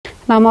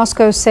Now,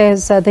 Moscow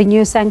says the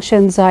new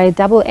sanctions are a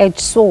double-edged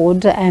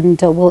sword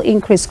and will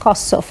increase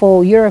costs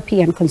for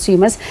European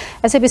consumers.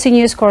 SABC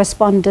News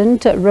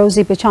correspondent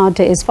Rosie Birchard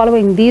is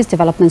following these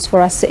developments for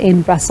us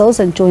in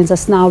Brussels and joins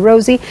us now.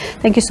 Rosie,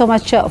 thank you so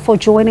much for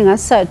joining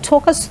us.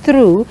 Talk us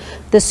through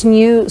this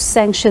new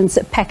sanctions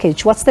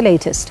package. What's the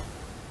latest?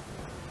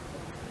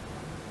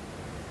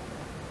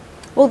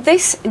 Well,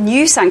 this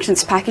new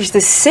sanctions package,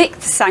 the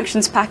sixth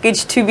sanctions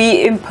package to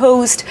be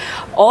imposed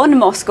on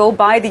Moscow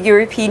by the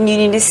European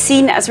Union, is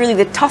seen as really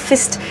the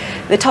toughest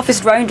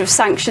round of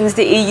sanctions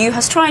the EU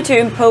has tried to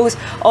impose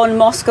on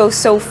Moscow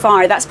so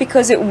far. That's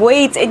because it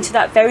wades into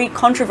that very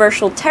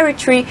controversial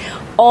territory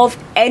of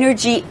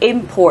energy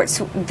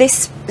imports.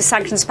 This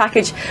sanctions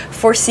package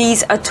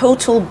foresees a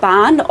total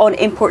ban on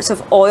imports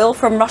of oil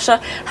from Russia.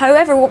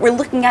 However, what we're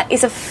looking at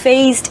is a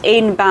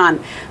phased-in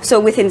ban. So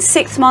within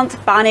 6 months,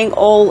 banning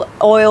all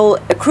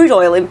crude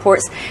oil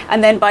imports,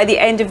 and then by the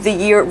end of the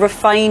year,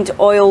 refined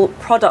oil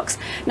products.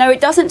 Now,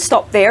 it doesn't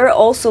stop there. It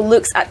also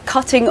looks at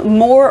cutting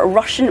more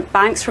Russian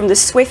banks from the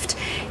SWIFT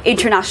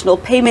international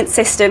payment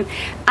system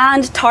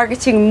and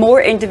targeting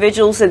more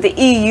individuals that the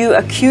EU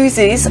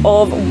accuses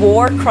of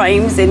war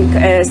crimes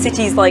in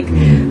cities like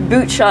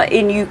Bucha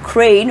in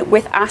Ukraine,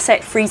 with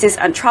asset freezes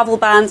and travel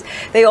bans.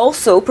 They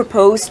also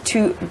proposed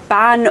to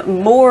ban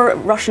more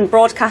Russian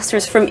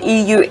broadcasters from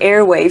EU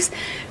airwaves.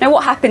 Now,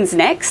 what happens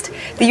next?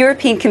 The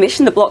European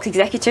Commission, the bloc's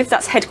executive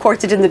that's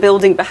headquartered in the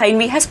building behind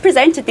me, has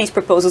presented these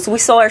proposals. We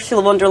saw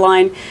Ursula von der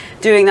Leyen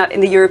doing that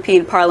in the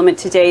European Parliament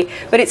today,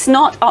 but it's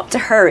not up to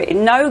her. It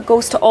now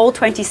goes to all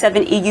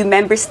 27 EU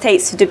member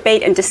states to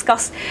debate and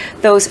discuss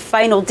those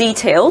final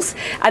details,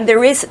 and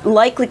there is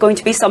likely going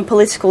to be some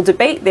political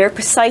debate there,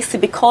 precisely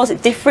because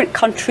different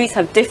countries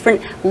have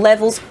different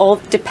levels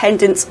of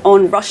dependence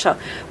on Russia.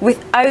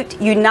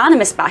 Without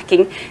unanimous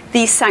backing,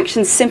 these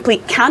sanctions simply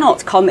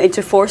cannot come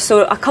into force.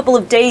 So a couple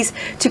of days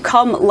to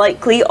come,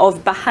 likely,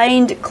 of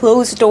behind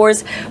closed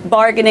doors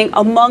bargaining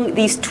among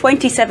these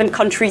 27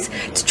 countries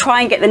to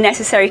try and get the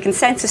necessary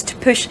consensus to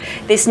push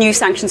this new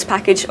sanctions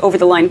package over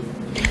the line.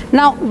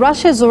 Now,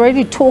 Russia is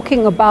already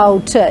talking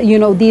about,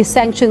 these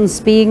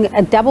sanctions being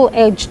a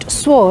double-edged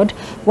sword.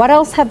 What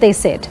else have they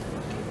said?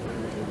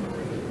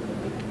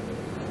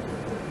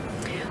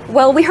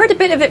 Well, we heard a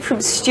bit of it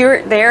from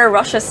Stuart there,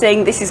 Russia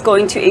saying this is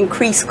going to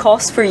increase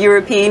costs for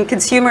European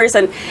consumers,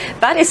 and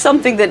that is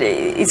something that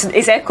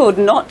is echoed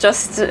not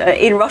just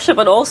in Russia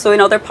but also in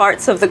other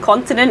parts of the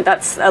continent.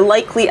 That's a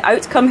likely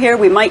outcome here.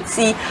 We might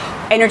see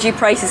energy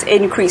prices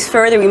increase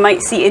further, we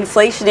might see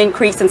inflation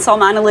increase, and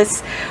some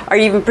analysts are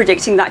even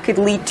predicting that could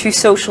lead to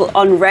social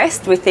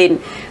unrest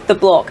within the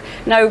bloc.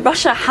 Now,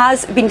 Russia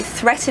has been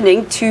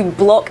threatening to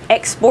block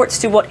exports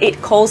to what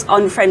it calls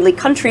unfriendly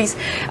countries,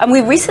 and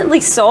we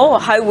recently saw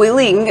how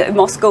willing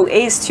Moscow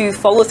is to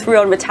follow through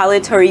on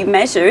retaliatory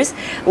measures.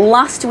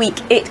 Last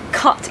week, it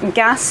cut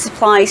gas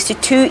supplies to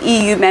 2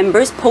 EU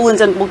members,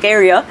 Poland and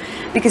Bulgaria,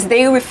 because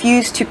they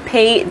refused to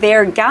pay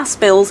their gas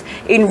bills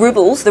in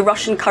rubles, the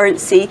Russian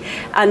currency,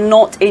 and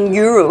not in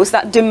euros.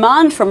 That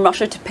demand from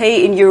Russia to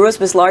pay in euros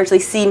was largely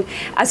seen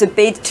as a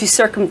bid to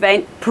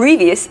circumvent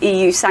previous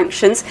EU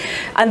sanctions.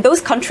 And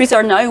those countries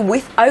are now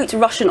without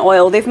Russian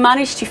oil. They've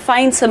managed to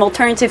find some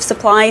alternative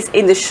supplies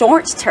in the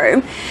short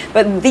term,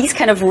 but these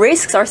kind of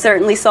risks are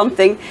certainly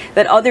something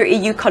that other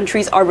EU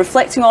countries are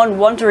reflecting on,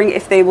 wondering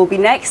if they will be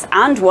next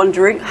and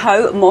wondering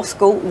how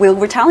Moscow will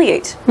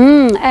retaliate.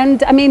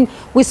 And I mean,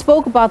 we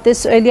spoke about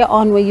this earlier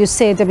on where you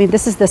said,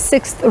 this is the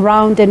 6th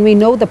round and we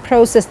know the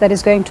process that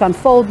is going to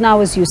unfold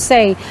now. As you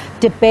say,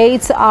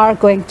 debates are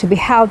going to be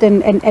held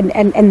and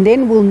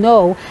then we'll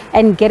know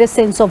and get a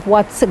sense of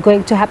what's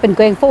going to happen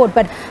going forward.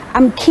 But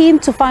I'm keen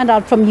to find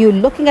out from you,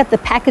 looking at the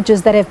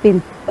packages that have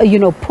been,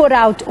 put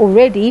out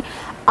already,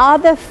 are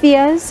there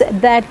fears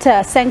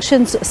that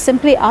sanctions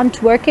simply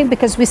aren't working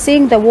because we're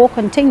seeing the war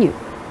continue?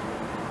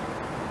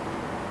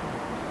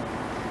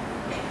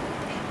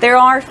 There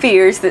are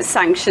fears that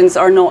sanctions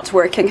are not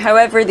working.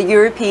 However, the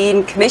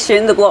European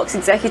Commission, the bloc's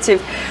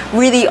executive,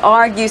 really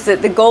argues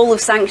that the goal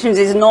of sanctions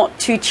is not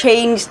to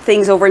change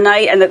things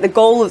overnight, and that the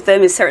goal of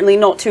them is certainly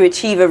not to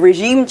achieve a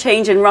regime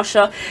change in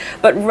Russia,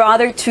 but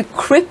rather to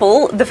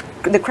cripple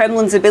the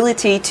Kremlin's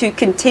ability to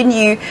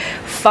continue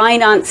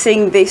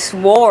financing this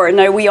war.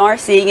 Now, we are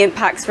seeing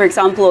impacts, for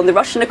example, on the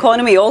Russian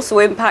economy, also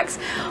impacts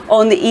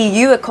on the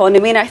EU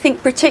economy. And I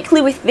think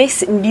particularly with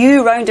this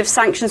new round of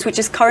sanctions, which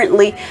is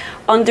currently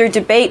under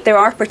debate, there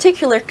are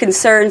particular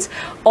concerns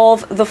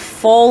of the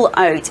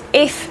fallout.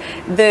 If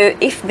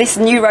this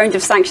new round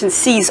of sanctions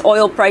sees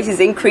oil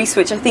prices increase,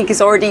 which I think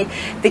is already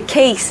the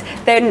case,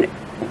 then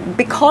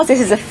because this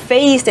is a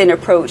phased-in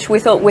approach,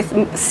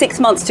 with 6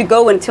 months to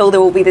go until there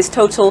will be this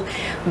total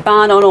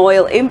ban on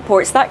oil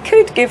imports, that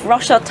could give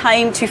Russia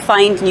time to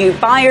find new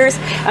buyers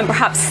and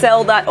perhaps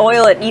sell that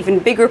oil at even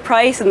bigger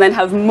price and then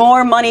have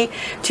more money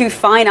to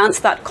finance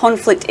that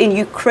conflict in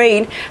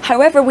Ukraine.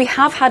 However, we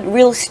have had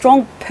real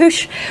strong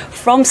push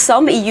from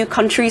some EU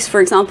countries,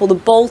 for example, the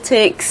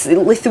Baltics,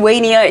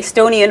 Lithuania,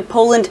 Estonia and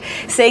Poland,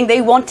 saying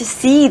they want to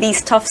see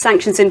these tough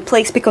sanctions in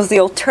place because the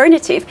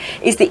alternative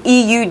is the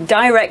EU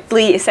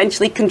directly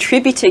essentially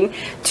contributing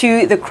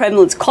to the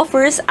Kremlin's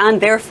coffers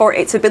and therefore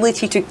its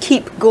ability to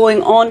keep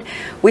going on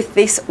with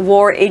this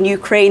war in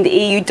Ukraine. The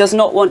EU does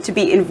not want to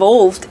be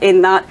involved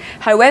in that.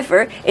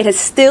 However, it has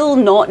still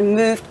not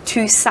moved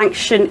to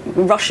sanction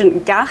Russian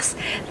gas.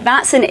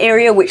 That's an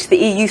area which the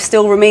EU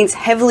still remains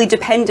heavily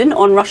dependent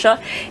on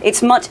Russia.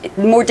 It's much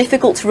more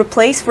difficult to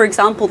replace, for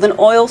example, than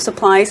oil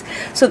supplies.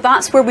 So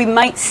that's where we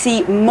might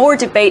see more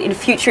debate in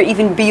future,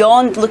 even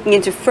beyond looking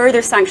into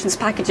further sanctions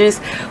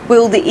packages.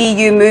 Will the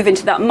EU move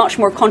into that much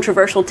more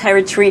controversial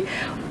territory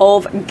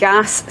of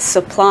gas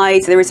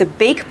supplies? There is a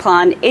big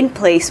plan in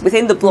place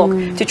within the bloc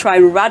to try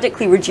and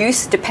radically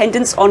reduce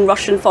dependence on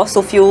Russian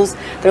fossil fuels.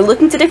 They're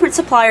looking to different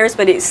suppliers,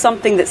 but it's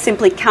something that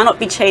simply cannot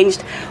be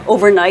changed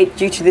overnight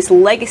due to this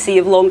legacy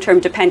of long-term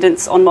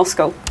dependence on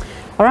Moscow.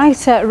 All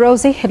right,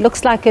 Rosie, it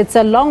looks like it's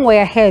a long way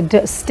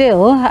ahead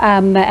still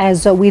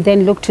as we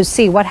then look to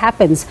see what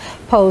happens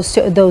post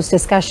those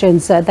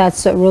discussions.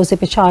 That's Rosie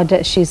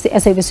Birchard. She's the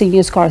SABC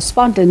News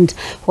correspondent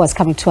who is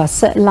coming to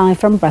us live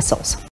from Brussels.